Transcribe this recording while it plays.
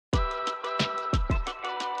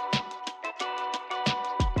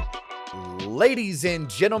Ladies and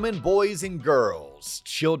gentlemen, boys and girls,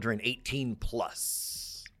 children 18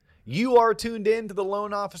 plus, you are tuned in to the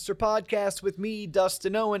Loan Officer Podcast with me,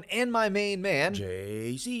 Dustin Owen, and my main man,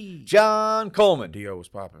 JC. John Coleman. Dio was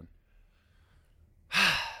popping.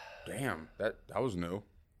 Damn, that was new.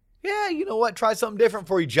 Yeah, you know what? Try something different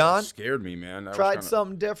for you, John. That scared me, man. Tried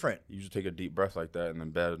something different. You usually take a deep breath like that, and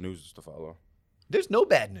then bad news is to follow. There's no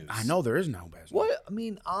bad news. I know there is no bad news. What? I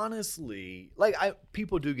mean, honestly, like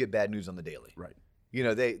people do get bad news on the daily. Right. You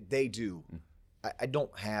know, they do. I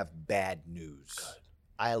don't have bad news. Good.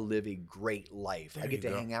 I live a great life. There I get you to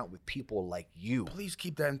go. hang out with people like you. Please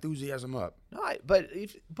keep that enthusiasm up. No, but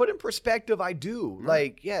if put in perspective, I do.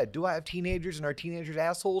 Like, yeah, do I have teenagers and are teenagers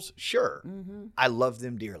assholes? Sure. Mm-hmm. I love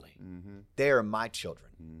them dearly. Mm-hmm. They are my children.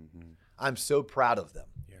 Mm-hmm. I'm so proud of them.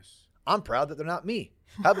 Yes. I'm proud that they're not me.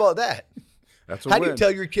 How about that? That's a How win. do you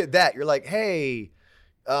tell your kid that? You're like, hey,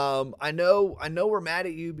 I know we're mad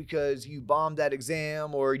at you because you bombed that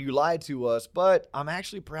exam or you lied to us, but I'm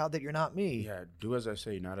actually proud that you're not me. Yeah, do as I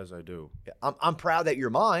say, not as I do. I'm proud that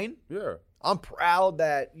you're mine. Yeah. I'm proud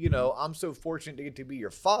that, I'm so fortunate to get to be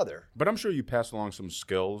your father. But I'm sure you pass along some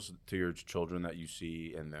skills to your children that you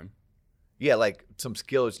see in them. Yeah, like some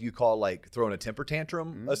skills you call like throwing a temper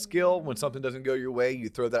tantrum a skill. When something doesn't go your way, you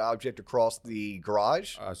throw that object across the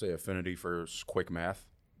garage. I say affinity for quick math,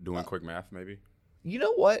 doing quick math maybe. You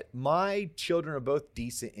know what? My children are both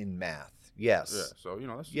decent in math. Yes. Yeah, so,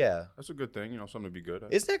 that's a good thing, something to be good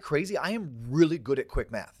at. Isn't that crazy? I am really good at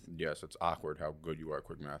quick math. Yes, it's awkward how good you are at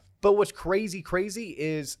quick math. But what's crazy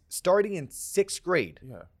is starting in 6th grade,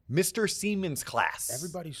 Yeah. Mr. Siemens class.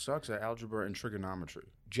 Everybody sucks at algebra and trigonometry.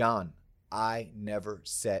 John, I never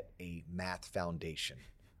set a math foundation.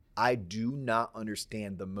 I do not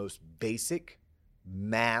understand the most basic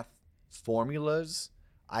math formulas.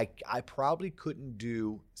 I probably couldn't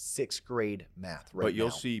do 6th grade math right now. But you'll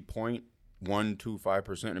see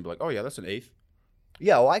 0.125% and be like, oh, yeah, that's an eighth.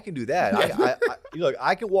 Yeah, well, I can do that. Look,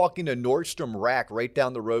 I can walk into Nordstrom Rack right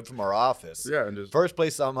down the road from our office. Yeah, and just First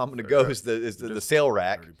place I'm going to go is the sale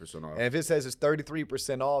rack. 30% off. And if it says it's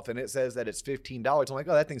 33% off and it saes that it's $15, I'm like,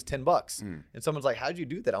 oh, that thing's $10. And someone's like, how'd you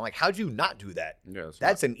do that? I'm like, how'd you not do that? Yeah,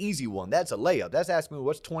 That's an easy one. That's a layup. That's asking me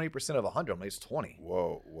what's 20% of 100. I'm like, it's 20,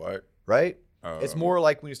 Whoa, what? right? It's more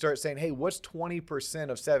like when you start saying, hey, what's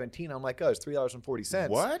 20% of 17? I'm like, oh, it's $3.40.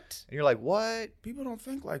 What? And you're like, what? People don't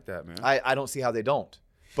think like that, man. I don't see how they don't.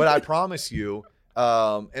 But I promise you,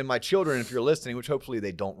 and my children, if you're listening, which hopefully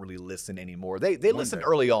they don't really listen anymore. They listened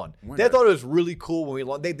early on. They thought it was really cool when we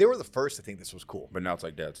launched. They were the first to think this was cool. But now it's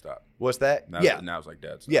like, Dad, stop. What's that? Now, yeah. Now it's like,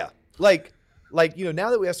 Dad, stop. Yeah. Like,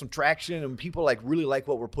 now that we have some traction and people like really like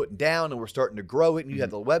what we're putting down and we're starting to grow it and you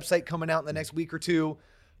have the website coming out in the next week or two,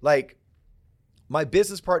 like my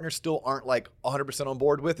business partners still aren't like 100% on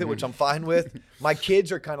board with it, which I'm fine with. My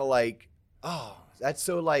kids are kind of like, oh, that's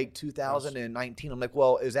so like 2019. I'm like,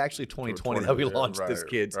 well, it's actually 2020 that we launched this,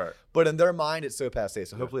 kids. Right. But in their mind, it's so passe.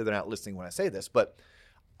 So hopefully they're not listening when I say this. But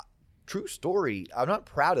true story, I'm not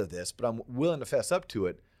proud of this, but I'm willing to fess up to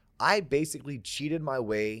it. I basically cheated my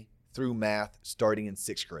way through math starting in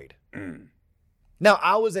 6th grade. Now,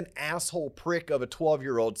 I was an asshole prick of a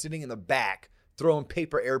 12-year-old sitting in the back throwing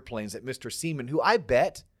paper airplanes at Mr. Seaman, who I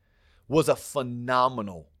bet was a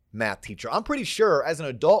phenomenal math teacher. I'm pretty sure as an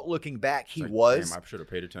adult looking back, he was. Damn, I should have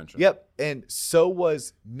paid attention. Yep. And so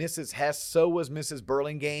was Mrs. Hess. So was Mrs.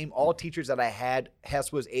 Burlingame. All teachers that I had,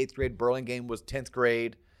 Hess was 8th grade, Burlingame was 10th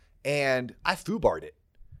grade. And I foobarred it.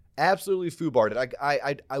 Absolutely foobarred it.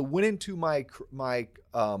 I went into my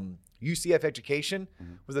UCF education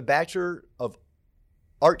with a Bachelor of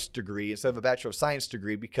Arts degree instead of a Bachelor of Science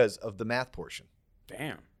degree because of the math portion.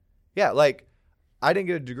 Damn. Yeah, like I didn't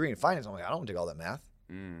get a degree in finance. I'm like, I don't want to take all that math.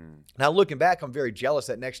 Now, looking back, I'm very jealous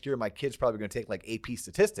that next year my kid's probably going to take like AP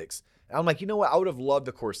statistics. And I'm like, you know what? I would have loved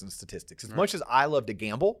a course in statistics. As much as I love to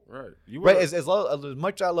gamble, Right. as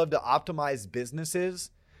much as I love to optimize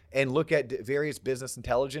businesses and look at various business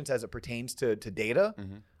intelligence as it pertains to data,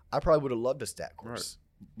 I probably would have loved a stat course.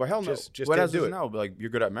 Right. But hell no. Just what didn't else do is it. now? Like,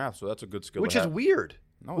 you're good at math, so that's a good skill Which to is have. weird.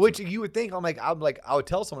 No, it's Which not. you would think I would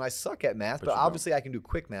tell someone I suck at math, but you obviously I can do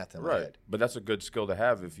quick math in my Right. head. But that's a good skill to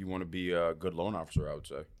have if you want to be a good loan officer, I would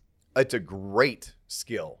say. It's a great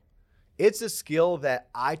skill. It's a skill that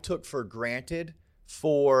I took for granted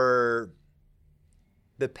for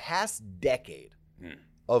the past decade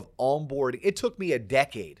of onboarding. It took me a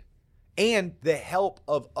decade and the help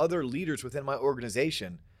of other leaders within my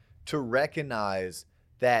organization to recognize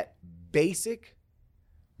that basic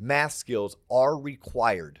math skills are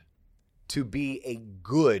required to be a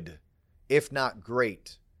good, if not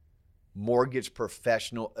great, mortgage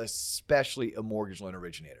professional, especially a mortgage loan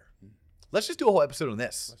originator. Let's just do a whole episode on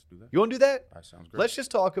this. Let's do that. You want to do that? That sounds great. Let's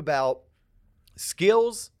just talk about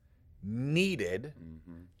skills needed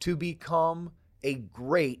to become a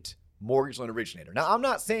great mortgage loan originator. Now, I'm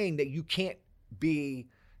not saying that you can't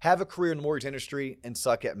have a career in the mortgage industry and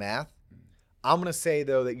suck at math. I'm going to say,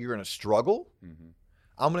 though, that you're going to struggle.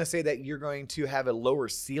 I'm going to say that you're going to have a lower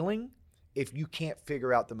ceiling if you can't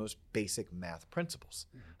figure out the most basic math principles.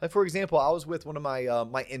 Like, for example, I was with one of my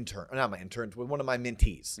with one of my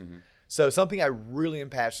mentees. So something I really am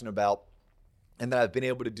passionate about and that I've been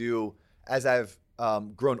able to do as I've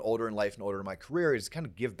grown older in life and older in my career is kind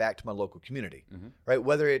of give back to my local community, right?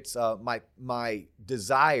 Whether it's my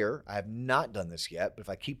desire, I have not done this yet, but if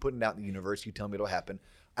I keep putting it out in the universe, you tell me it'll happen.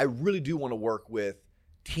 I really do want to work with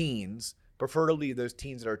teens, preferably those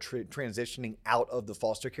teens that are transitioning out of the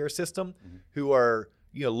foster care system, who are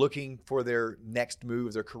looking for their next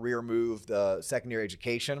move, their career move, the secondary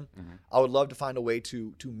education. I would love to find a way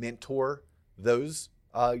to mentor those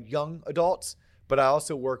young adults, but I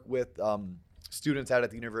also work with students out at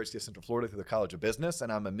the University of Central Florida through the College of Business, and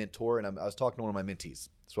I'm a mentor, and I was talking to one of my mentees.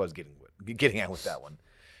 That's what I was getting at with that one.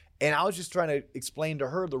 And I was just trying to explain to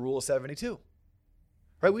her the Rule of 72.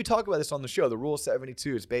 Right? We talk about this on the show. The Rule of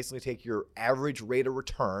 72 is basically take your average rate of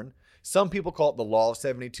return. Some people call it the Law of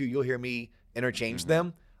 72. You'll hear me interchange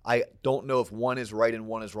them. I don't know if one is right and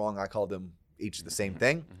one is wrong. I call them each the same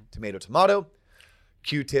thing. Tomato, tomato,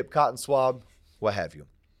 Q-tip, cotton swab, what have you.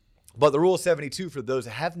 But the Rule of 72, for those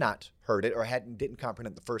that have not heard it or didn't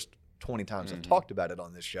comprehend it the first 20 times I've talked about it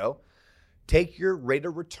on this show, take your rate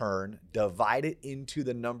of return, divide it into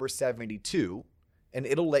the number 72, and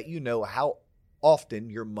it'll let you know how often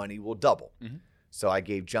your money will double. So I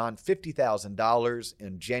gave John $50,000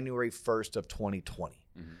 in January 1st of 2020.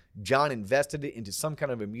 John invested it into some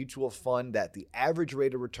kind of a mutual fund that the average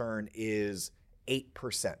rate of return is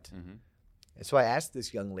 8%. And so I asked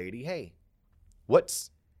this young lady, hey,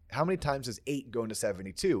 how many times does 8 go into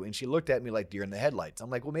 72? And she looked at me like deer in the headlights. I'm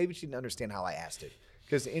like, well, maybe she didn't understand how I asked it,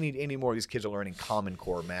 because any more of these kids are learning Common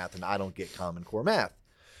Core math, and I don't get Common Core math.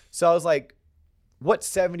 So I was like, what's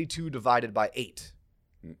 72 divided by 8?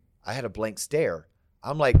 I had a blank stare.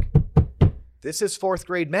 I'm like, this is 4th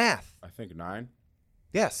grade math. I think 9.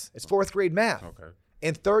 Yes, it's 4th grade math. Okay.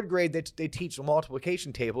 In 3rd grade, they teach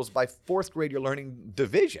multiplication tables. By 4th grade, you're learning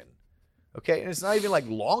division. Okay, and it's not even like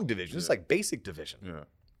long division. It's like basic division.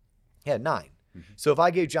 Yeah, 9. So if I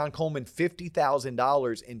gave John Coleman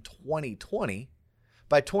 $50,000 in 2020,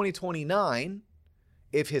 by 2029,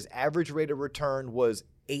 if his average rate of return was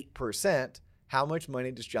 8%, how much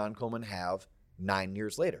money does John Coleman have 9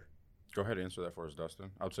 years later? Go ahead and answer that for us,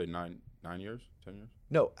 Dustin. I would say 9 years, 10 years.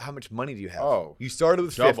 No, how much money do you have? Oh. You started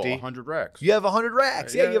with Double, 50. 100 racks. You have 100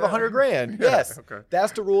 racks. Yeah, you have 100 grand. Yeah, Yes. okay.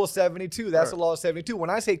 That's the Rule of 72. That's the Law of 72. When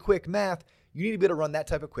I say quick math, you need to be able to run that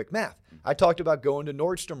type of quick math. I talked about going to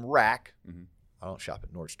Nordstrom Rack. I don't shop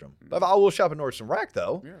at Nordstrom. But I will shop at Nordstrom Rack,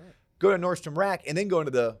 though. Yeah, right. Go to Nordstrom Rack and then go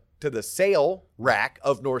into the sale rack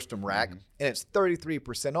of Nordstrom Rack, and it's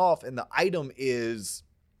 33% off, and the item is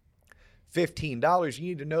 $15. You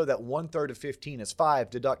need to know that 1/3 of 15 is 5.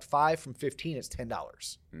 Deduct 5 from 15, it's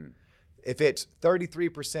 $10. If it's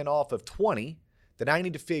 33% off of 20, then I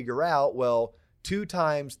need to figure out, well, 2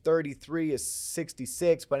 times 33 is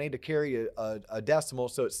 66, but I need to carry a decimal,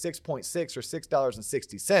 so it's 6.6 or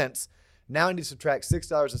 $6.60. Now I need to subtract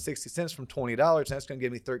 $6.60 from $20, and that's going to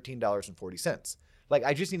give me $13.40. Like,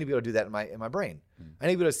 I just need to be able to do that in my brain. I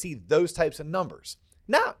need to be able to see those types of numbers.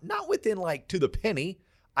 Not within like to the penny.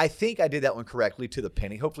 I think I did that one correctly to the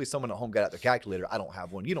penny. Hopefully someone at home got out their calculator. I don't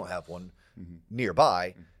have one. You don't have one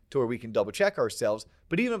nearby to where we can double check ourselves.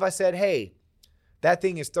 But even if I said, hey, that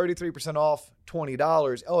thing is 33% off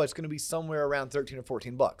 $20. Oh, it's going to be somewhere around 13 or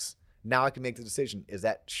 14 bucks. Now I can make the decision. Is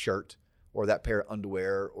that shirt or that pair of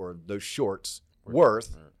underwear or those shorts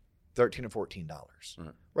worth $13 or $14?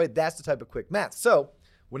 Right? That's the type of quick math. So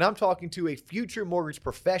when I'm talking to a future mortgage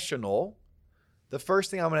professional, the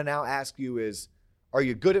first thing I'm going to now ask you is, are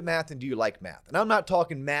you good at math and do you like math? And I'm not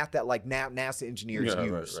talking math that like NASA engineers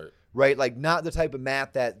use, right? Like not the type of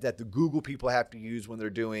math that the Google people have to use when they're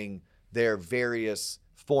doing their various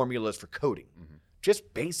formulas for coding.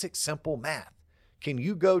 Just basic, simple math. Can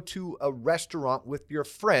you go to a restaurant with your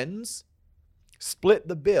friends, split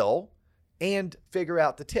the bill, and figure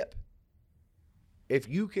out the tip? If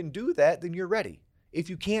you can do that, then you're ready. If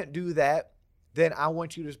you can't do that, then I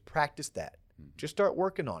want you to practice that. Just start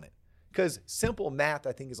working on it. Because simple math,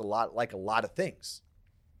 I think, is a lot of things.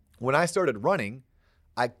 When I started running,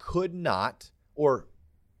 I could not or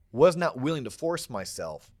was not willing to force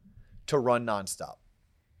myself to run nonstop.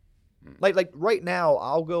 Like right now,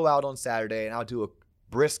 I'll go out on Saturday and I'll do a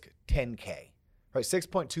brisk 10K, right?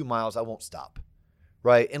 6.2 miles, I won't stop,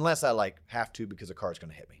 right? Unless I like have to because a car's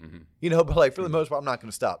going to hit me, you know, but like for the most part, I'm not going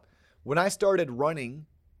to stop. When I started running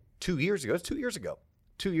 2 years ago, it's 2 years ago.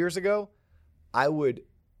 2 years ago, I would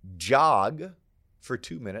jog for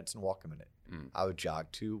 2 minutes and walk a minute. I would jog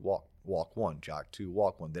 2, walk 1, jog 2,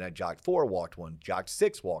 walk 1. Then I jogged 4, walked 1, jogged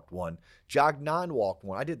 6, walked 1, jogged 9, walked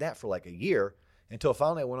 1. I did that for like a year until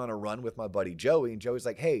finally I went on a run with my buddy Joey. And Joey's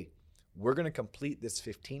like, hey, we're going to complete this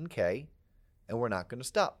 15K and we're not going to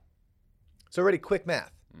stop. So already quick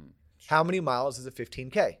math. How many miles is a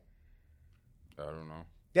 15K? I don't know.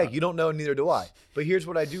 Yeah, you don't know, neither do I. But here's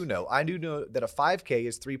what I do know. I do know that a 5K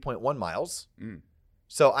is 3.1 miles.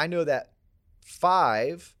 So I know that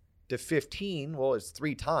 5 to 15, well, it's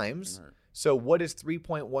 3 times. Right. So what is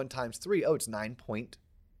 3.1 times 3? Oh, it's 9.3.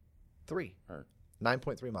 Right.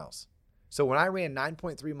 9.3 miles. So when I ran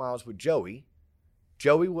 9.3 miles with Joey,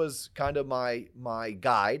 Joey was kind of my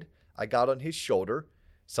guide. I got on his shoulder.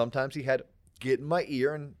 Sometimes he had get in my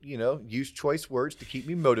ear and, you know, use choice words to keep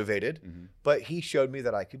me motivated. But he showed me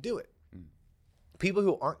that I could do it. People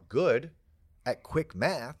who aren't good at quick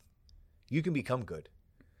math, you can become good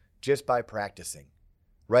just by practicing,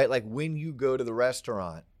 right? Like when you go to the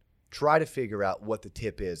restaurant, try to figure out what the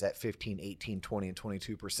tip is at 15, 18, 20, and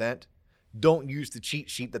 22%. Don't use the cheat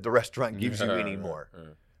sheet that the restaurant gives you anymore,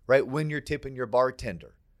 right? When you're tipping your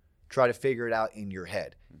bartender, try to figure it out in your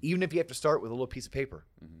head, even if you have to start with a little piece of paper.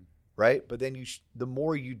 Right? But then the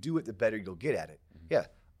more you do it, the better you'll get at it. Yeah.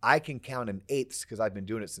 I can count in eighths because I've been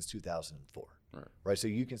doing it since 2004. Right? So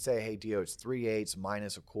you can say, hey, Dio, it's 3/8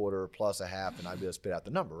 minus a quarter plus a half, and I'll be able to spit out the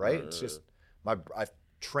number, right? It's just I've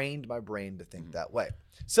trained my brain to think that way.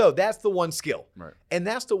 So that's the one skill. Right. And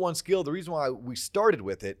that's the one skill. The reason why we started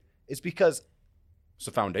with it is because it's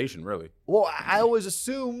a foundation, really. Well, I always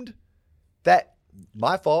assumed that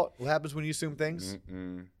my fault. What happens when you assume things?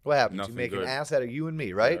 What happens? Nothing You make good. an ass out of you and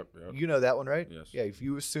me, right? Yep. You know that one, right? Yes. Yeah, if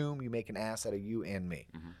you assume, you make an ass out of you and me.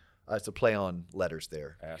 It's a play on letters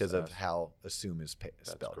there because of how assume is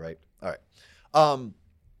spelled, right? All right.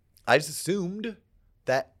 I just assumed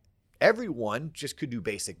that everyone just could do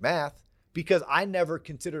basic math because I never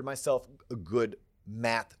considered myself a good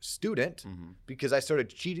math student because I started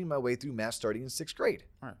cheating my way through math starting in 6th grade.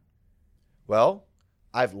 Right. Well,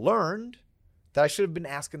 I've learned that I should have been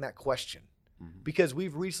asking that question because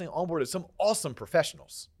we've recently onboarded some awesome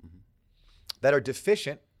professionals that are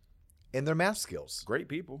deficient in their math skills. Great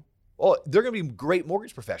people. Oh, they're going to be great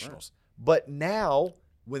mortgage professionals. Right. But now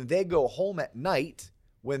when they go home at night,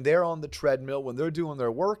 when they're on the treadmill, when they're doing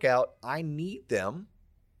their workout, I need them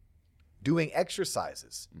doing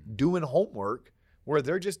exercises, doing homework where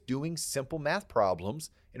they're just doing simple math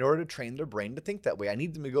problems in order to train their brain to think that way. I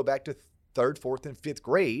need them to go back to 3rd, 4th, and 5th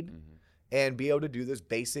grade and be able to do those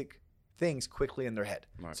basic things quickly in their head.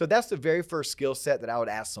 Right. So that's the very first skill set that I would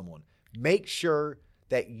ask someone. Make sure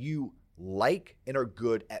that you like and are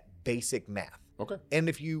good at basic math. Okay. And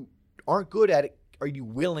if you aren't good at it, are you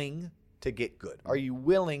willing to get good? Are you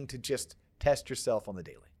willing to just test yourself on the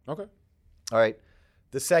daily? Okay. All right.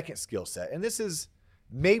 The second skill set, and this is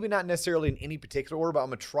maybe not necessarily in any particular order, but I'm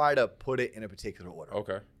going to try to put it in a particular order.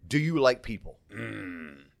 Okay. Do you like people?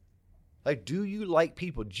 Like, do you like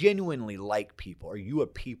people? Genuinely like people? Are you a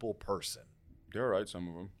people person? They're all right, some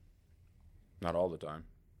of them. Not all the time.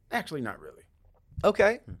 Actually, not really.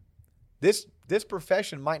 Okay. This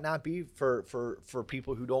profession might not be for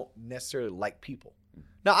people who don't necessarily like people.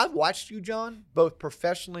 Now, I've watched you, John, both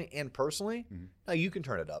professionally and personally. Now, you can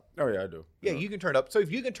turn it up. Oh, yeah, I do. Yeah, you can turn it up. So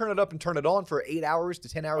if you can turn it up and turn it on for 8 hours to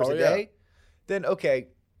 10 hours a day, then, okay,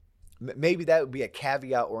 maybe that would be a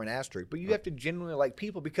caveat or an asterisk. But you have to genuinely like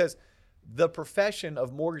people because the profession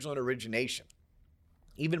of mortgage loan origination,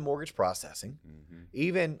 even mortgage processing,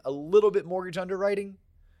 even a little bit mortgage underwriting,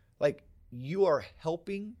 like you are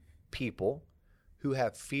helping people who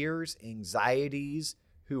have fears, anxieties,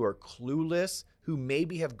 who are clueless, who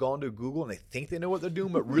maybe have gone to Google and they think they know what they're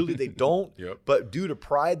doing, but really they don't. But due to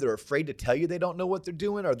pride, they're afraid to tell you they don't know what they're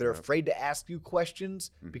doing, or they're afraid to ask you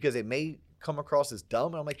questions because it may come across as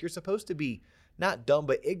dumb. And I'm like, you're supposed to be not dumb,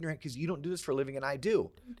 but ignorant because you don't do this for a living and I do.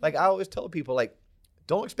 Like I always tell people, like,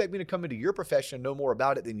 don't expect me to come into your profession and know more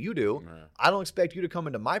about it than you do. I don't expect you to come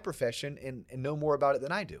into my profession and know more about it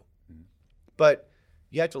than I do. But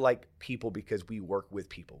you have to like people because we work with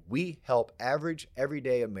people. We help average,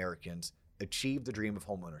 everyday Americans achieve the dream of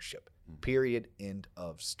homeownership. Period. End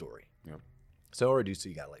of story. So in order to do so,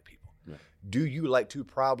 you got to like people. Do you like to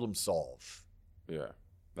problem solve? Yeah.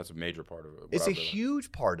 That's a major part of it. It's a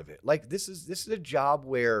huge part of it. Like this is a job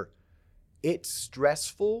where it's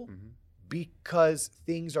stressful, because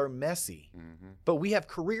things are messy. But we have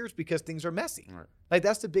careers because things are messy. Right. Like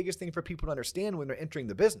that's the biggest thing for people to understand when they're entering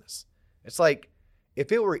the business. It's like,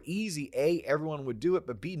 if it were easy, A, everyone would do it,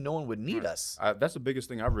 but B, no one would need us. That's the biggest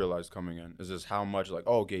thing I've realized coming in is just how much like,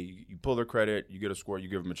 oh, okay, you pull their credit, you get a score, you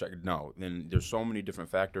give them a check. No, then there's so many different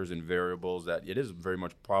factors and variables that it is very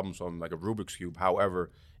much problem solving, like a Rubik's Cube.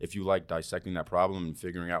 However, if you like dissecting that problem and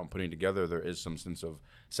figuring out and putting it together, there is some sense of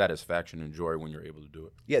satisfaction and joy when you're able to do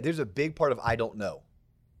it. Yeah, there's a big part of I don't know.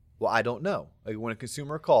 Well, I don't know. Like when a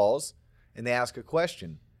consumer calls and they ask a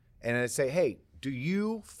question and they say, hey, do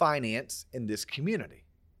you finance in this community?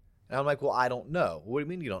 And I'm like, well, I don't know. What do you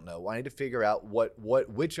mean you don't know? Well, I need to figure out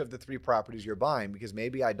which of the 3 properties you're buying, because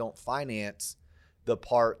maybe I don't finance the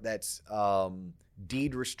part that's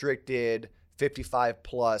deed restricted, 55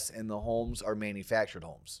 plus, and the homes are manufactured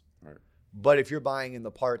homes. Right. But if you're buying in the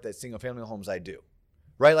part that's single family homes, I do.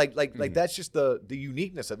 Right? Like that's just the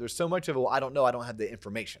uniqueness of it. There's so much of it. Well, I don't know. I don't have the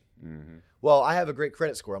information. Well, I have a great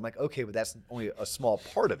credit score. I'm like, okay, but that's only a small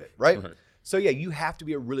part of it, right? So yeah, you have to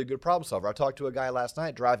be a really good problem solver. I talked to a guy last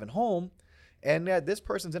night driving home, and this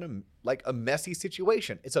person's in a messy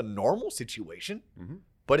situation. It's a normal situation,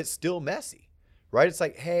 but it's still messy, right? It's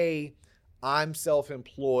like, hey, I'm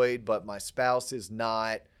self-employed, but my spouse is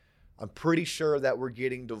not. I'm pretty sure that we're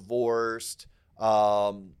getting divorced.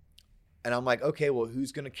 And I'm like, okay, well,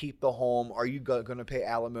 who's going to keep the home? Are you going to pay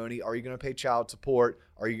alimony? Are you going to pay child support?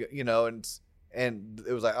 Are you, and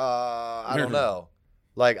it was like, I don't know.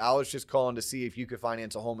 Like, I was just calling to see if you could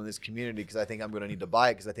finance a home in this community because I think I'm going to need to buy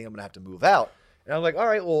it because I think I'm going to have to move out. And I'm like, all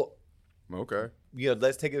right, well, okay.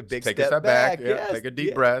 Let's take a big step back. Yeah, yes. Take a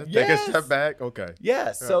deep breath. Yes. Take a step back. Okay.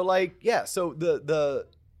 Yeah. So so the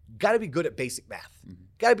got to be good at basic math.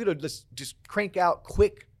 Got to be able to just crank out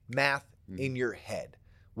quick math in your head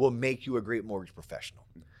will make you a great mortgage professional.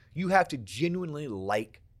 You have to genuinely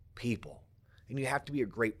like people, and you have to be a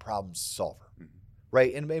great problem solver.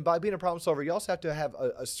 Right. And by being a problem solver, you also have to have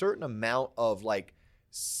a certain amount of like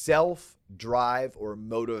self-drive or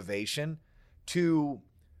motivation to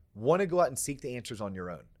want to go out and seek the answers on your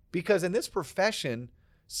own. Because in this profession,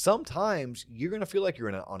 sometimes you're going to feel like you're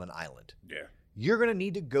on an island. Yeah. You're going to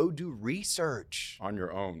need to go do research. On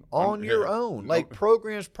your own. On your own. Like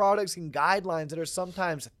programs, products, and guidelines that are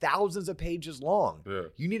sometimes thousands of pages long. Yeah.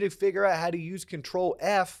 You need to figure out how to use Control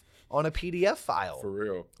F on a PDF file. For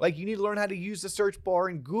real. Like you need to learn how to use the search bar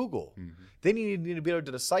in Google. Then you need to be able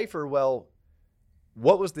to decipher, well,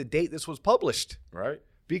 what was the date this was published? Right.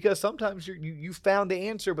 Because sometimes you found the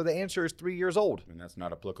answer, but the answer is 3 years old. And that's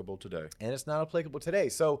not applicable today. And it's not applicable today.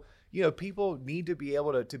 So, people need to be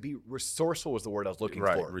able to be resourceful was the word I was looking for.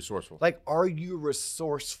 Right, resourceful. Like, are you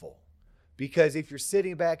resourceful? Because if you're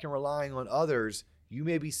sitting back and relying on others, you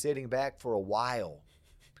may be sitting back for a while.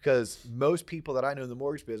 Because most people that I know in the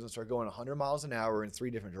mortgage business are going 100 miles an hour in 3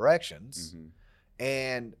 different directions,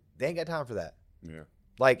 and they ain't got time for that. Yeah.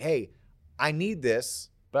 Like, hey, I need this,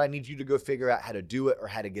 but I need you to go figure out how to do it or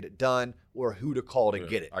how to get it done or who to call to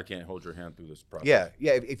get it. I can't hold your hand through this process.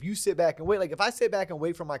 Yeah. If you sit back and wait, like if I sit back and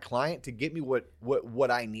wait for my client to get me what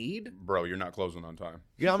I need, bro, you're not closing on time.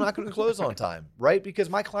 I'm not going to close on time, right? Because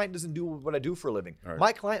my client doesn't do what I do for a living. Right.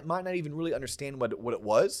 My client might not even really understand what it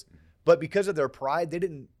was, but because of their pride, they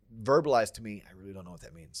didn't verbalize to me, I really don't know what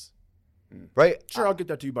that means. Right? Sure, I'll get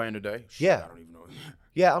that to you by end of day. Yeah. I don't even know.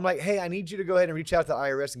 Yeah, I'm like, hey, I need you to go ahead and reach out to the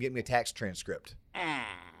IRS and get me a tax transcript.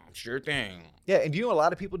 Sure thing. Yeah, and do you know what a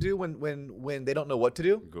lot of people do when they don't know what to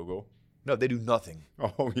do? Google. No, they do nothing.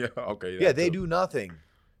 Oh, yeah. Okay. Yeah, they do nothing.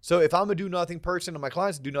 So if I'm a do nothing person and my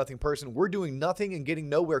client's a do nothing person, we're doing nothing and getting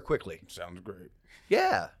nowhere quickly. Sounds great.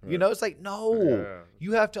 Yeah. It's like, no. Yeah.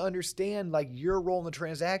 You have to understand, like, your role in the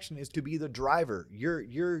transaction is to be the driver.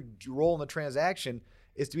 Your role in the transaction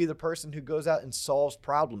is to be the person who goes out and solves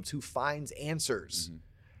problems, who finds answers.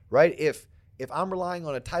 Right? If I'm relying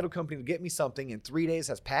on a title company to get me something and 3 days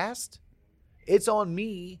has passed, it's on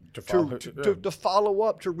me to follow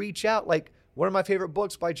up, to reach out. Like one of my favorite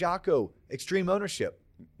books by Jocko, Extreme Ownership.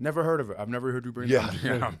 Never heard of it. I've never heard you bring it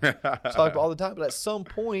up. Talk about all the time. But at some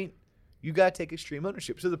point, you got to take extreme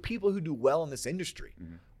ownership. So the people who do well in this industry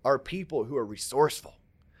are people who are resourceful,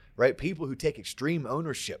 right? People who take extreme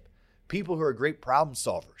ownership. People who are great problem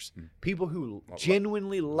solvers. People who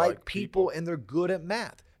genuinely like people and they're good at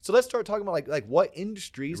math. So let's start talking about like what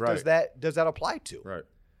industries does that apply to? Right.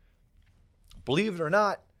 Believe it or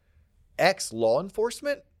not, ex-law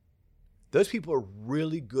enforcement, those people are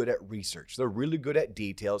really good at research. They're really good at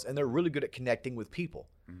details, and they're really good at connecting with people,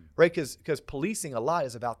 right? Because policing a lot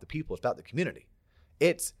is about the people. It's about the community.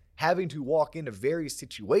 It's having to walk into various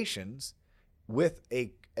situations with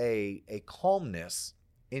a calmness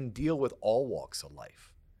and deal with all walks of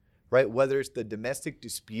life, right? Whether it's the domestic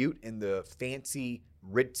dispute in the fancy,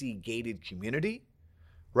 ritzy, gated community,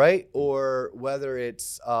 right? Or whether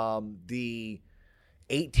it's the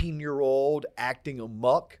 18-year-old acting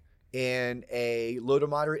amok in a low to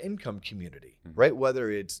moderate income community, right? Whether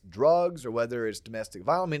it's drugs or whether it's domestic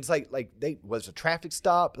violence. I mean, it's like they was a traffic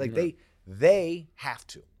stop. Like they have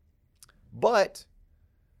to. But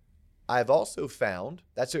I've also found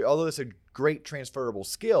although it's a great transferable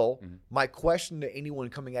skill, my question to anyone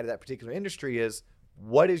coming out of that particular industry is,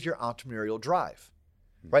 what is your entrepreneurial drive?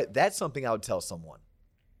 Right? That's something I would tell someone.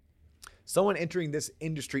 Someone entering this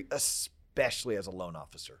industry, especially as a loan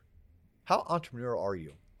officer. How entrepreneurial are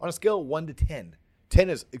you? On a scale of 1 to 10, 10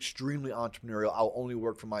 is extremely entrepreneurial. I'll only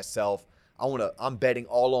work for myself. I'm betting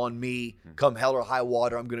all on me. Come hell or high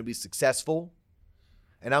water, I'm going to be successful.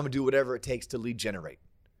 And I'm going to do whatever it takes to lead generate.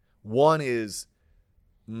 1 is...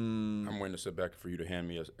 I'm waiting to sit back for you to hand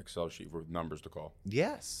me an Excel sheet with numbers to call.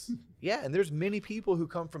 Yes. Yeah, and there's many people who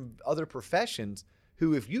come from other professions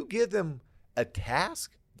who, if you give them a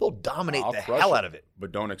task, they'll dominate the hell out of it.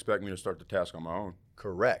 But don't expect me to start the task on my own.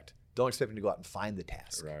 Correct. Don't expect me to go out and find the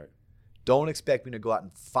task. Right. Don't expect me to go out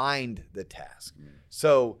and find the task.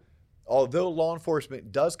 So although law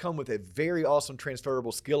enforcement does come with a very awesome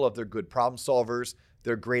transferable skill of they're good problem solvers,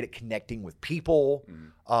 they're great at connecting with people.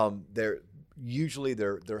 They're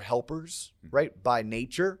helpers, right, by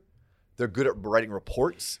nature. They're good at writing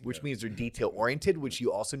reports, which means they're detail oriented, which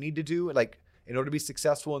you also need to do. Like, in order to be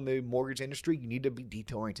successful in the mortgage industry, you need to be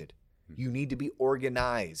detail oriented. You need to be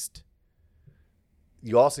organized.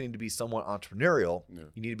 You also need to be somewhat entrepreneurial.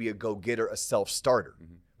 You need to be a go-getter, a self-starter,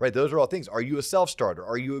 right? Those are all things. Are you a self-starter?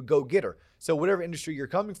 Are you a go-getter? So whatever industry you're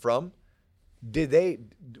coming from,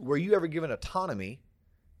 were you ever given autonomy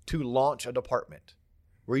to launch a department?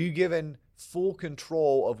 Were you given full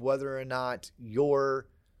control of whether or not your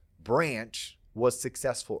branch was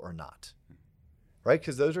successful or not? Right?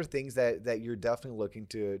 Because those are things that you're definitely looking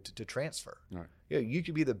to transfer. Right. You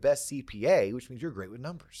could be the best CPA, which means you're great with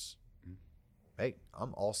numbers. Hey,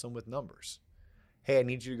 I'm awesome with numbers. Hey, I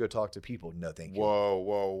need you to go talk to people. No, thank you.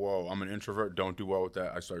 Whoa. I'm an introvert. Don't do well with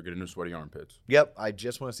that. I started getting into sweaty armpits. Yep. I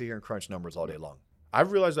just want to sit here and crunch numbers all day long.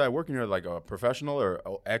 I've realized that I work in here like a professional or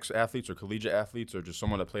ex-athletes or collegiate athletes or just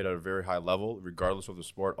someone that played at a very high level, regardless of the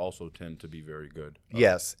sport, also tend to be very good.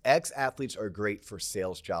 Yes. Ex-athletes are great for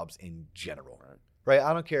sales jobs in general. Right?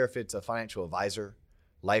 I don't care if it's a financial advisor,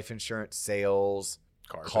 life insurance sales,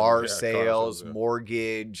 car sales,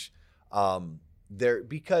 mortgage.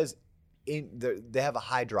 Because they have a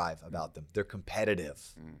high drive about them. They're competitive.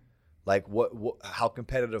 Like how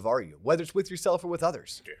competitive are you? Whether it's with yourself or with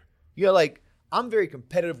others. Like I'm very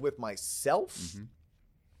competitive with myself.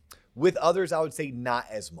 With others, I would say not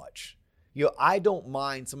as much. I don't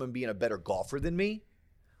mind someone being a better golfer than me.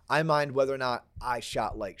 I mind whether or not I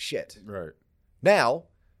shot like shit. Right. Now,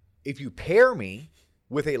 if you pair me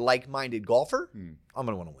with a like-minded golfer, I'm going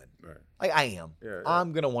to want to win. Right. Like I am.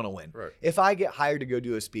 I'm going to want to win. Right. If I get hired to go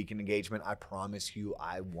do a speaking engagement, I promise you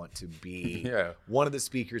I want to be one of the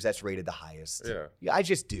speakers that's rated the highest. Yeah, I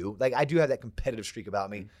just do. Like I do have that competitive streak about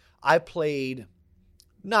me. I played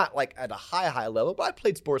not like at a high level, but I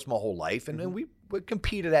played sports my whole life. And we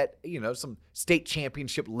competed at, some state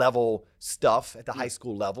championship level stuff at the high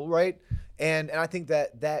school level, right? And I think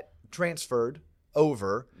that transferred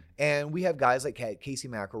over. And we have guys like Casey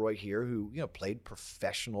McElroy here who, played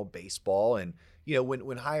professional baseball. And,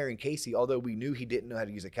 when hiring Casey, although we knew he didn't know how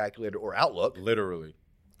to use a calculator or Outlook. Literally.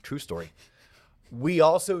 True story. We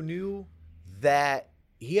also knew that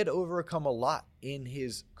he had overcome a lot in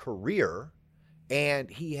his career and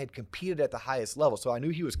he had competed at the highest level. So I knew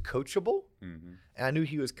he was coachable and I knew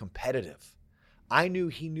he was competitive. I knew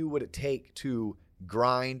he knew what it take to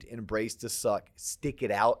grind, embrace the suck, stick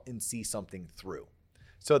it out, and see something through.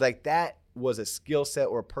 So like that was a skill set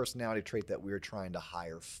or a personality trait that we were trying to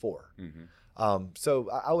hire for. So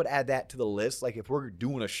I would add that to the list. Like if we're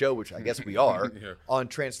doing a show, which I guess we are, on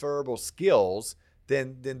transferable skills,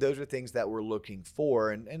 then those are things that we're looking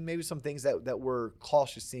for, and maybe some things that we're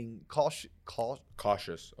cautious about.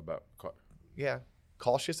 Cautious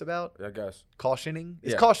about. I guess cautioning.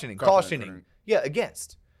 It's yeah. cautioning. Yeah,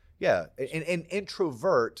 against. Yeah, an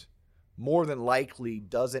introvert more than likely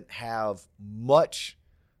doesn't have much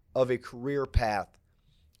of a career path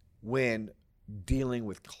when dealing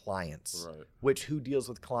with clients. Right. Which who deals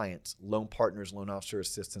with clients? Loan partners, loan officer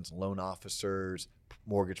assistants, loan officers,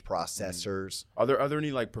 mortgage processors. Are there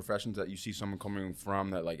any like professions that you see someone coming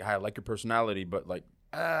from that like, I like your personality, but like,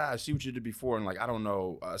 I see what you did before, and like I don't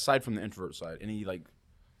know, aside from the introvert side, any like,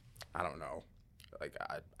 I don't know, like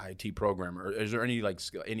IT programmer, is there any like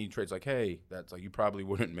skill, any traits like, hey, that's like you probably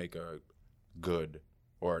wouldn't make a good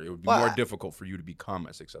or it would be Well, more I- difficult for you to become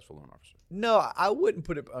a successful loan officer? No, I wouldn't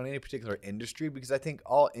put it on any particular industry because I think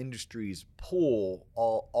all industries pull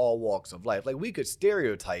all walks of life. Like we could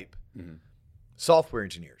stereotype Mhm. software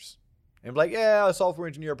engineers and be like, yeah, a software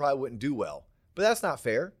engineer probably wouldn't do well. But that's not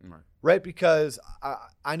fair, Right. right? Because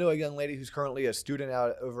I know a young lady who's currently a student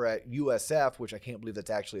out over at USF, which I can't believe that's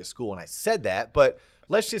actually a school, and I said that. But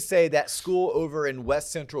let's just say that school over in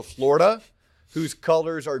West Central Florida, whose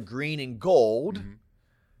colors are green and gold, Mhm.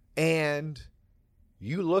 and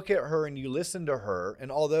you look at her and you listen to her, and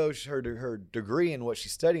although her degree in what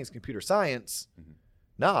she's studying is computer science, Mhm.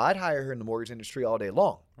 no, I'd hire her in the mortgage industry all day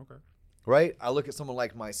long. Okay. Right? I look at someone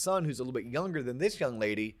like my son who's a little bit younger than this young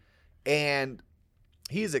lady, and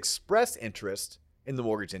he's expressed interest in the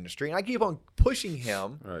mortgage industry. And I keep on pushing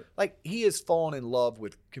him. Right. Like he has fallen in love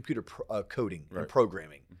with computer coding and Right.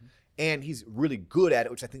 programming. Mhm. And he's really good at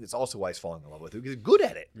it, which I think that's also why he's falling in love with it, because he's good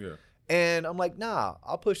at it. Yeah. And I'm like, nah,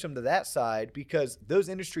 I'll push him to that side because those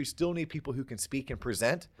industries still need people who can speak and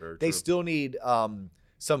present. Very They true. still need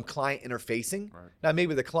some client interfacing. Right. Now,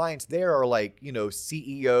 maybe the clients there are like,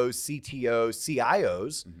 CEOs, CTOs,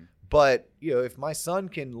 CIOs. Mhm. But, if my son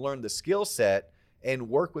can learn the skill set and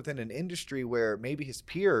work within an industry where maybe his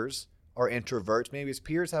peers are introverts, maybe his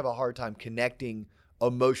peers have a hard time connecting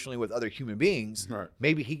emotionally with other human beings, Right.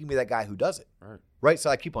 maybe he can be that guy who does it. Right. Right. So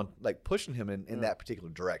I keep on like pushing him in Yeah. that particular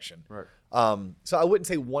direction. Right. So I wouldn't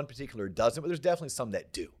say one particular doesn't, but there's definitely some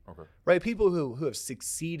that do. Okay. Right. People who have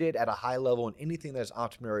succeeded at a high level in anything that's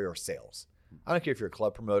entrepreneurial or sales. I don't care if you're a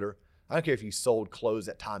club promoter. I don't care if you sold clothes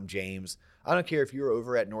at Tom James. I don't care if you're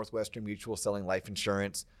over at Northwestern Mutual selling life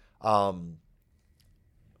insurance, homeowners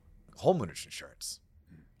insurance.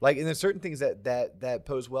 Like, and there's certain things that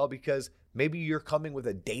pose well because maybe you're coming with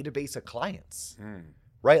a database of clients. Mm.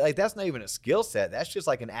 Right? Like that's not even a skill set. That's just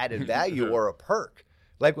like an added value or a perk.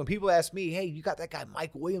 Like when people ask me, hey, you got that guy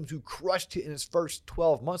Mike Williams who crushed it in his first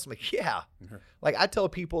 12 months. I'm like, yeah. Like I tell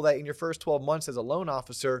people that in your first 12 months as a loan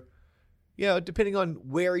officer, depending on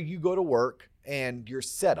where you go to work and your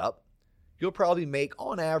setup, you'll probably make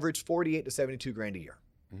on average 48 to 72 grand a year.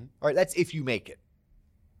 Mhm. All right. That's if you make it.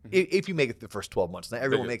 Mhm. If you make it the first 12 months. Not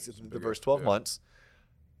everyone Bigger. makes it the Bigger, first 12 yeah. months.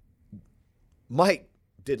 Mike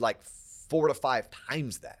did like 4 to 5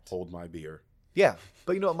 times that. Hold my beer. Yeah.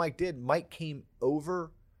 But you know what Mike did? Mike came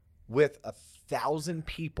over with 1,000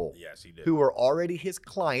 people Yes, he did. who were already his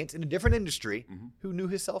clients in a different industry Mhm. who knew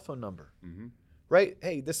his cell phone number. Mm-hmm. Right?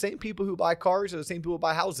 Hey, the same people who buy cars are the same people who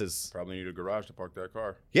buy houses. Probably need a garage to park that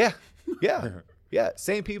car. Yeah. Yeah. Yeah.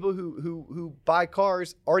 Same people who buy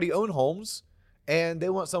cars already own homes and they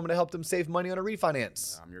want someone to help them save money on a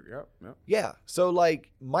refinance. Yep. Yeah. So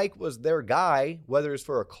like Mike was their guy, whether it's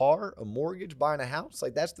for a car, a mortgage, buying a house,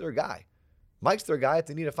 like that's their guy. Mike's their guy if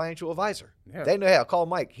they need a financial advisor. Yeah. They know, hey, I'll call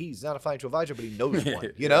Mike. He's not a financial advisor, but he knows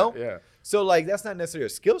one, Yeah. So like that's not necessarily a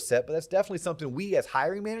skill set, but that's definitely something we as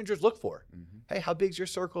hiring managers look for. Mm-hmm. Hey, how big's your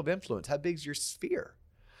circle of influence? How big's your sphere?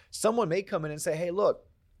 Someone may come in and say, hey, look,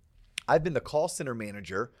 I've been the call center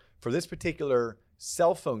manager for this particular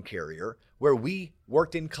cell phone carrier where we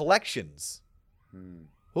worked in collections. Mm.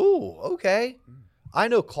 Ooh, okay. I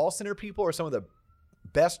know call center people are some of the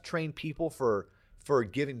best trained people for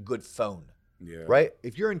giving good phone, Yeah. right?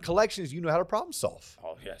 If you're in collections, you know how to problem solve,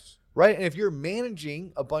 Oh, yes. right? And if you're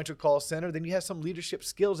managing a bunch of call center, then you have some leadership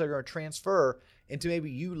skills that are going to transfer into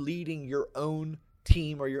maybe you leading your own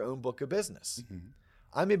team or your own book of business. Mhm.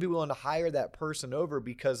 I may be willing to hire that person over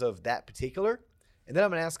because of that particular. And then I'm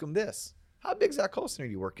going to ask them this. How big is that call center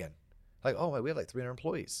you work in? Like, oh, we have like 300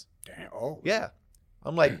 employees. Damn. Oh. Yeah.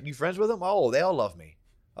 I'm like, you friends with them? Oh, they all love me.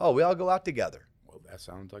 Oh, we all go out together. Well, that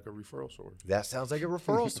sounds like a referral source. That sounds like a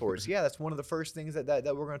referral source. Yeah, that's one of the first things that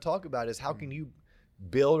we're going to talk about is how can you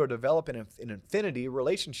build or develop an affinity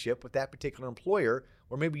relationship with that particular employer,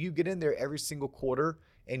 or maybe you get in there every single quarter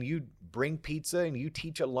and you bring pizza and you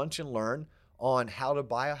teach a lunch and learn on how to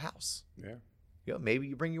buy a house. Yeah. Maybe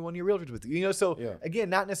you bring one of your realtors with you. So Yeah. again,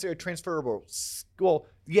 not necessarily transferable. Well,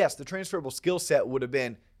 yes, the transferable skill set would have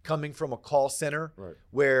been coming from a call center Right.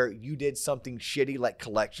 where you did something shitty like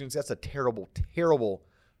collections. That's a terribly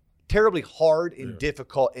hard and Yeah.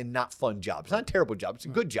 difficult and not fun job. It's not a terrible job. It's a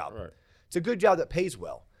good job. Right. It's a good job that pays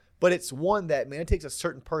well. But it's one that, man, it takes a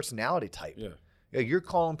certain personality type. Yeah. You're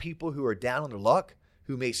calling people who are down on their luck,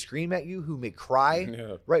 who may scream at you, who may cry,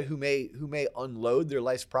 Yeah. right? Who may unload their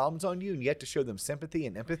life's problems on you, and you have to show them sympathy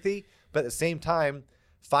and empathy. But at the same time,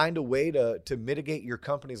 find a way to mitigate your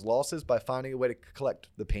company's losses by finding a way to collect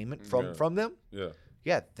the payment from them. Yeah.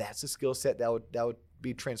 Yeah, that's a skill set that would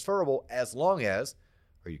be transferable as long as,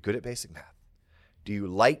 are you good at basic math? Do you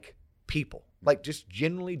like people? Like just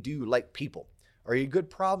generally do you like people? Are you a good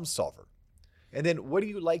problem solver? And then what do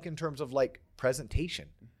you like in terms of like presentation?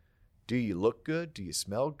 Do you look good? Do you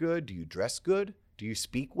smell good? Do you dress good? Do you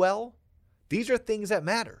speak well? These are things that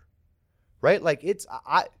matter, right? Like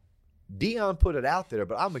Dion put it out there,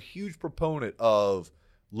 but I'm a huge proponent of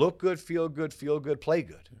look good, feel good, play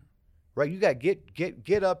good, right? You got to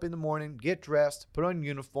get up in the morning, get dressed, put on your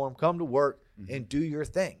uniform, come to work, and do your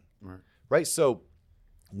thing, right? So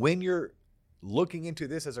when you're looking into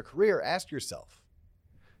this as a career, ask yourself,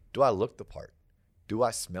 do I look the part? Do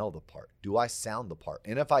I smell the part? Do I sound the part?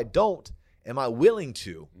 And if I don't, am I willing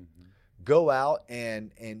to go out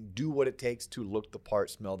and do what it takes to look the part,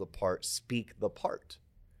 smell the part, speak the part?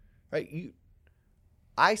 Right?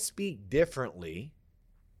 I speak differently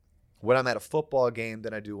when I'm at a football game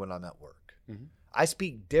than I do when I'm at work. I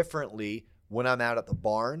speak differently when I'm out at the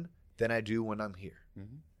barn than I do when I'm here.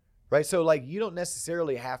 Right? So like you don't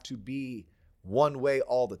necessarily have to be one way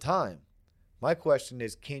all the time. My question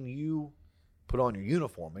is, can you put on your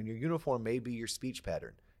uniform? And your uniform may be your speech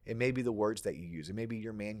pattern. It may be the words that you use. It may be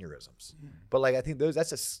your mannerisms. But like I think is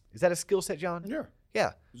that a skill set, John? Yeah.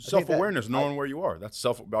 Yeah. Self-awareness, knowing where you are.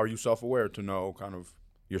 Are you self-aware to know kind of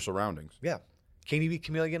your surroundings? Yeah. Can you be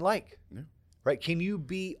chameleon-like? Yeah. Right? Can you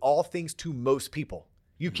be all things to most people?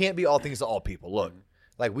 You can't be all things to all people. Look,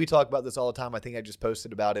 like we talk about this all the time. I think I just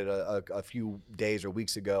posted about it a few days or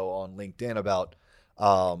weeks ago on LinkedIn about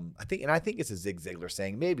I think it's a Zig Ziglar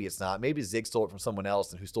saying. Maybe it's not. Maybe Zig stole it from someone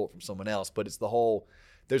else and who stole it from someone else. But it's the whole,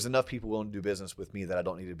 there's enough people willing to do business with me that I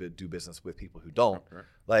don't need to do business with people who don't. Right.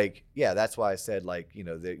 Like, yeah, that's why I said, like, you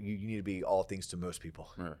know, that you need to be all things to most people.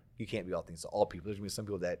 Right. You can't be all things to all people. There's going to be some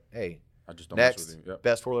people that, hey, I just don't next, mess with you. Yep.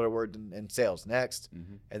 best four-letter word in sales, next.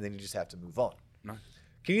 And then you just have to move on. Nice.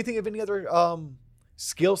 Can you think of any other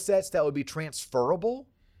skill sets that would be transferable?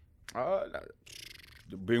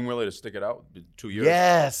 Being willing to stick it out 2 years.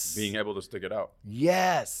 Yes. Being able to stick it out.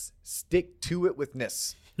 Yes. Stick to it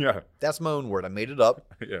withness. Yeah. That's my own word. I made it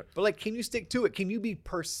up. Yeah. But like, can you stick to it? Can you be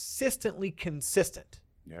persistently consistent?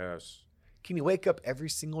 Yes. Can you wake up every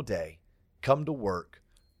single day, come to work,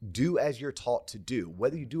 do as you're taught to do?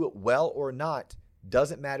 Whether you do it well or not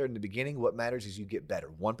doesn't matter in the beginning. What matters is you get better,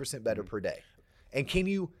 1% better per day. And can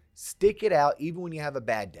you stick it out even when you have a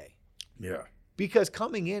bad day? Yeah. Because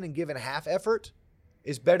coming in and giving half effort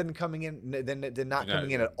is better than coming in than not coming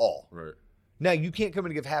in at all. Right. Now, you can't come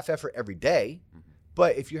in and give half effort every day,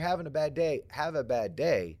 but if you're having a bad day, have a bad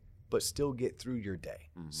day, but still get through your day.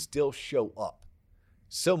 Still show up.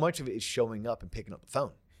 So much of it is showing up and picking up the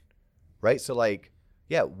phone, right? So like,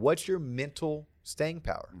 yeah, what's your mental staying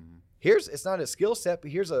power? It's not a skill set, but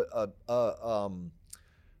here's a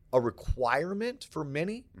requirement for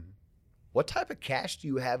many. What type of cash do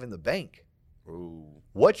you have in the bank? Ooh.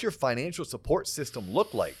 What's your financial support system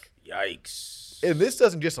look like? Yikes. And this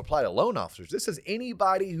doesn't just apply to loan officers. This is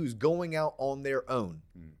anybody who's going out on their own.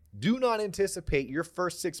 Do not anticipate your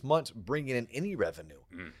first 6 months bringing in any revenue.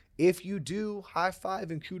 If you do, high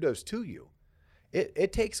five and kudos to you.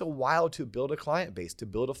 It takes a while to build a client base, to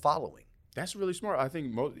build a following. That's really smart. I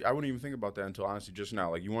think I wouldn't even think about that until honestly just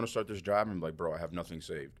now. Like, you want to start this job and be like, bro, I have nothing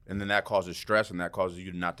saved, and then that causes stress, and that causes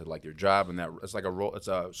you not to like your job, and that it's like it's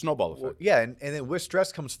a snowball effect. Well, yeah, and then with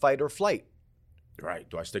stress comes fight or flight. Right?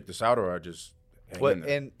 Do I stick this out or I just hang in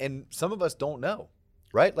there? And some of us don't know,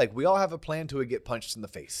 right? Like we all have a plan till we get punched in the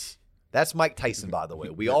face. That's Mike Tyson, by the way.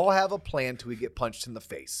 We all have a plan till we get punched in the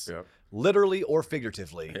face, literally or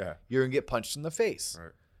figuratively. Yeah, you're gonna get punched in the face.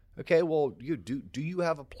 Right. Okay, well, do you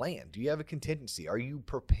have a plan? Do you have a contingency? Are you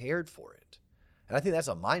prepared for it? And I think that's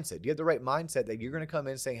a mindset. Do you have the right mindset that you're going to come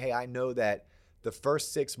in saying, hey, I know that the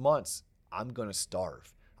first 6 months, I'm going to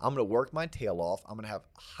starve. I'm going to work my tail off. I'm going to have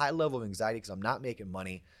a high level of anxiety because I'm not making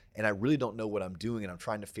money, and I really don't know what I'm doing, and I'm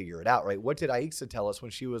trying to figure it out, right? What did Aixa tell us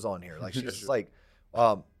when she was on here? Like, she's just like,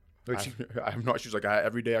 I have no. She's like,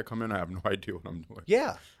 every day I come in, I have no idea what I'm doing.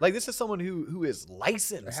 Yeah, like this is someone who is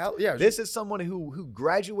licensed. This is someone who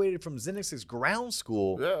graduated from Zenix's ground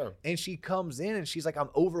school. Yeah, and she comes in and she's like,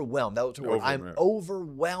 I'm overwhelmed. That was her word. I'm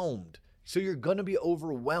overwhelmed. So you're gonna be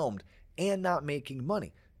overwhelmed and not making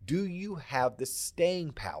money. Do you have the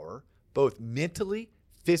staying power, both mentally,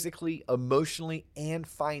 physically, emotionally, and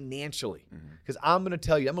financially? Because I'm gonna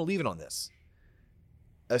tell you, I'm gonna leave it on this.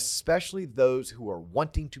 Especially those who are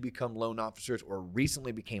wanting to become loan officers or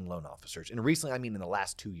recently became loan officers. And recently, I mean in the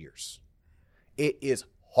last 2 years. It is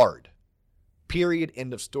hard. Period.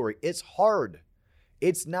 End of story. It's hard.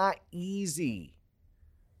 It's not easy.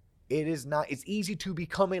 It is not. It's easy to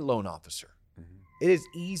become a loan officer. It is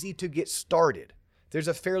easy to get started. There's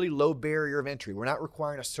a fairly low barrier of entry. We're not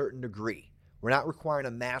requiring a certain degree. We're not requiring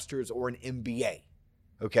a master's or an MBA.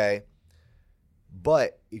 Okay?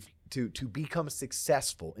 But to become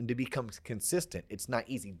successful and to become consistent, it's not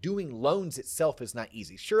easy. Doing loans itself is not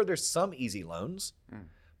easy. Sure, there's some easy loans,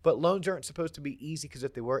 but loans aren't supposed to be easy because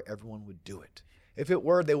if they were, everyone would do it. If it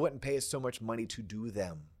were, they wouldn't pay us so much money to do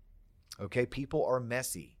them. Okay, people are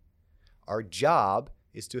messy. Our job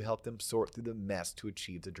is to help them sort through the mess to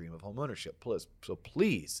achieve the dream of homeownership. So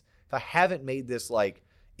please, if I haven't made this like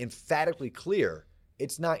emphatically clear,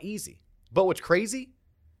 it's not easy. But what's crazy?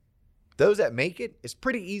 Those that make it, it's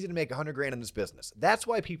pretty easy to make $100,000 in this business. That's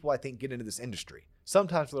why people, I think, get into this industry.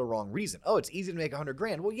 Sometimes for the wrong reason. Oh, it's easy to make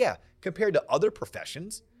 $100,000. Well, yeah, compared to other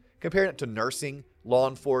professions, comparing it to nursing, law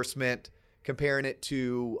enforcement, comparing it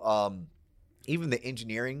to even the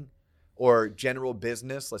engineering or general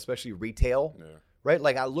business, especially retail, right?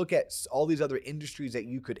 Like I look at all these other industries that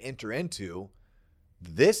you could enter into.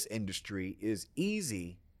 This industry is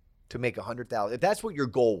easy to make $100,000. If that's what your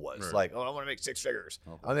goal was, Right. like, oh, I want to make 6 figures.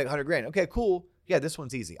 I want to make $100,000. Okay, cool. Yeah, this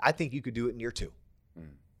one's easy. I think you could do it in year 2,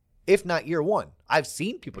 if not year 1. I've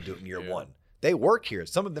seen people do it in year 1. They work here.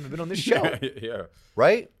 Some of them have been on this show,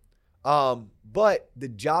 right? But the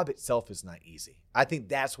job itself is not easy. I think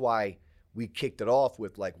that's why we kicked it off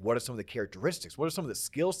with like, what are some of the characteristics? What are some of the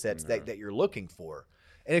skill sets that you're looking for?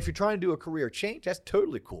 And if you're trying to do a career change, that's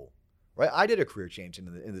totally cool. Right? I did a career change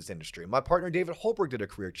in this industry. My partner, David Holbrook, did a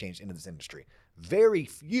career change into this industry. Very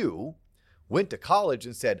few went to college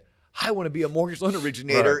and said, I want to be a mortgage loan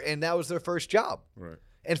originator, Right. and that was their first job. Right.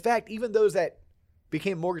 In fact, even those that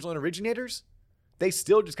became mortgage loan originators, they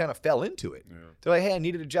still just kind of fell into it. Yeah. They're like, hey, I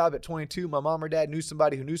needed a job at 22. My mom or dad knew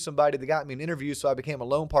somebody who knew somebody that got me an interview, so I became a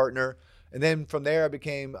loan partner. And then from there, I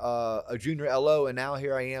became a junior LO, and now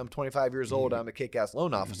here I am, 25 years old. I'm a kick-ass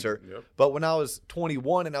loan officer. Yep. But when I was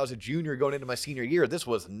 21 and I was a junior going into my senior year, this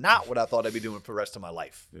was not what I thought I'd be doing for the rest of my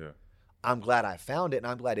life. Yeah. I'm glad I found it, and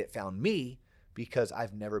I'm glad it found me because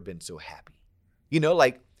I've never been so happy. You know,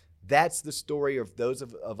 like that's the story of those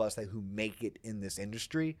of us who make it in this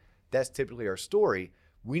industry. That's typically our story.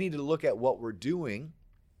 We need to look at what we're doing,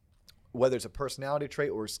 whether it's a personality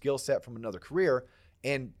trait or a skill set from another career,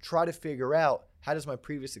 and try to figure out how does my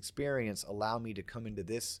previous experience allow me to come into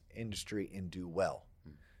this industry and do well.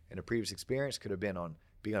 And a previous experience could have been on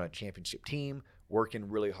being on a championship team, working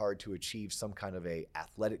really hard to achieve some kind of a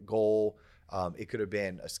athletic goal. It could have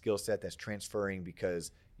been a skill set that's transferring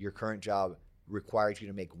because your current job requires you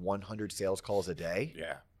to make 100 sales calls a day.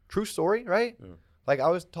 Yeah. True story, right? Yeah. Like I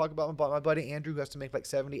was talking about my buddy Andrew, who has to make like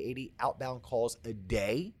 70, 80 outbound calls a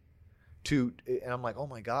day. And I'm like, oh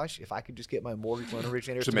my gosh, if I could just get my mortgage loan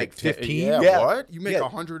originators to make 15. What? You make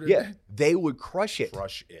 100 a day? They would crush it.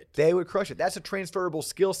 Crush it. They would crush it. That's a transferable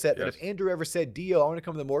skill set that Yes. if Andrew ever said, Dio, I want to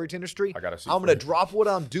come to the mortgage industry, I gotta see I'm for going to you." drop what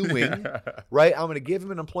I'm doing, right? I'm going to give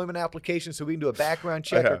him an employment application so we can do a background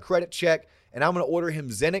check or credit check, and I'm going to order him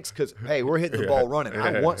Xenix because, hey, we're hitting the ball running.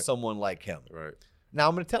 I want someone like him. Right. Now,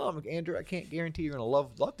 I'm going to tell him, Andrew, I can't guarantee you're going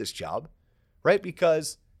to love this job, right?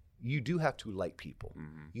 Because you do have to like people.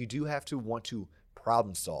 You do have to want to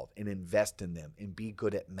problem solve and invest in them and be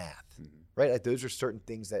good at math, right? Like those are certain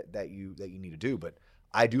things that you need to do. But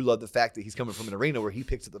I do love the fact that he's coming from an arena where he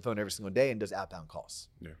picks up the phone every single day and does outbound calls.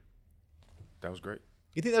 Yeah. That was great.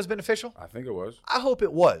 You think that was beneficial? I think it was. I hope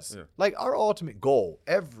it was. Yeah. Like our ultimate goal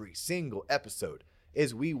every single episode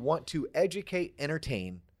is we want to educate,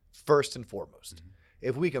 entertain first and foremost.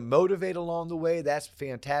 If we can motivate along the way, that's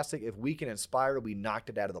fantastic. If we can inspire, we knocked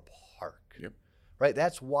it out of the park. Yep. Right?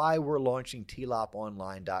 That's why we're launching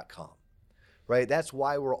tloponline.com. Right? That's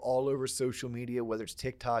why we're all over social media, whether it's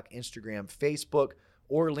TikTok, Instagram, Facebook,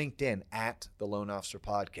 or LinkedIn at The Loan Officer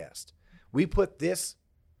Podcast. We put this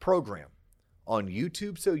program on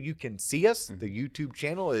YouTube so you can see us. The YouTube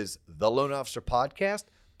channel is The Loan Officer Podcast.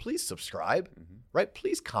 Please subscribe, right?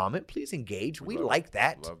 Please comment. Please engage. We like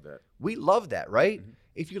that. Love that. We love that, right?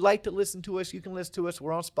 If you like to listen to us, you can listen to us.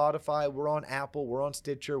 We're on Spotify. We're on Apple. We're on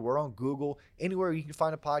Stitcher. We're on Google. Anywhere you can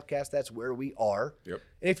find a podcast, that's where we are. Yep.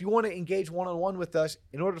 And if you want to engage one-on-one with us,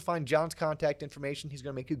 in order to find John's contact information, he's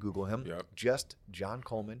going to make you Google him. Yep. Just John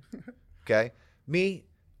Coleman. Okay? Me,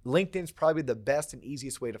 LinkedIn's probably the best and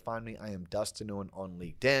easiest way to find me. I am Dustin Owen on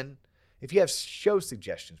LinkedIn. If you have show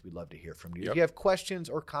suggestions, we'd love to hear from you. Yep. If you have questions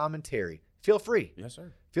or commentary, feel free. Yes,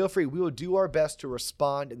 sir. Feel free. We will do our best to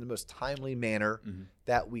respond in the most timely manner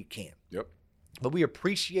that we can. Yep. But we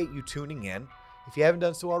appreciate you tuning in. If you haven't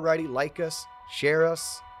done so already, like us, share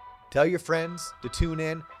us, tell your friends to tune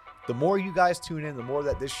in. The more you guys tune in, the more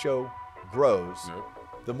that this show grows,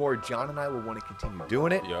 Yep. the more John and I will want to continue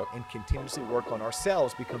doing it Yep. and continuously work on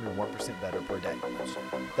ourselves becoming 1% better per day.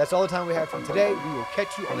 That's all the time we have for today. We will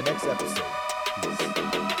catch you on the next episode.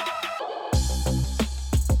 Peace.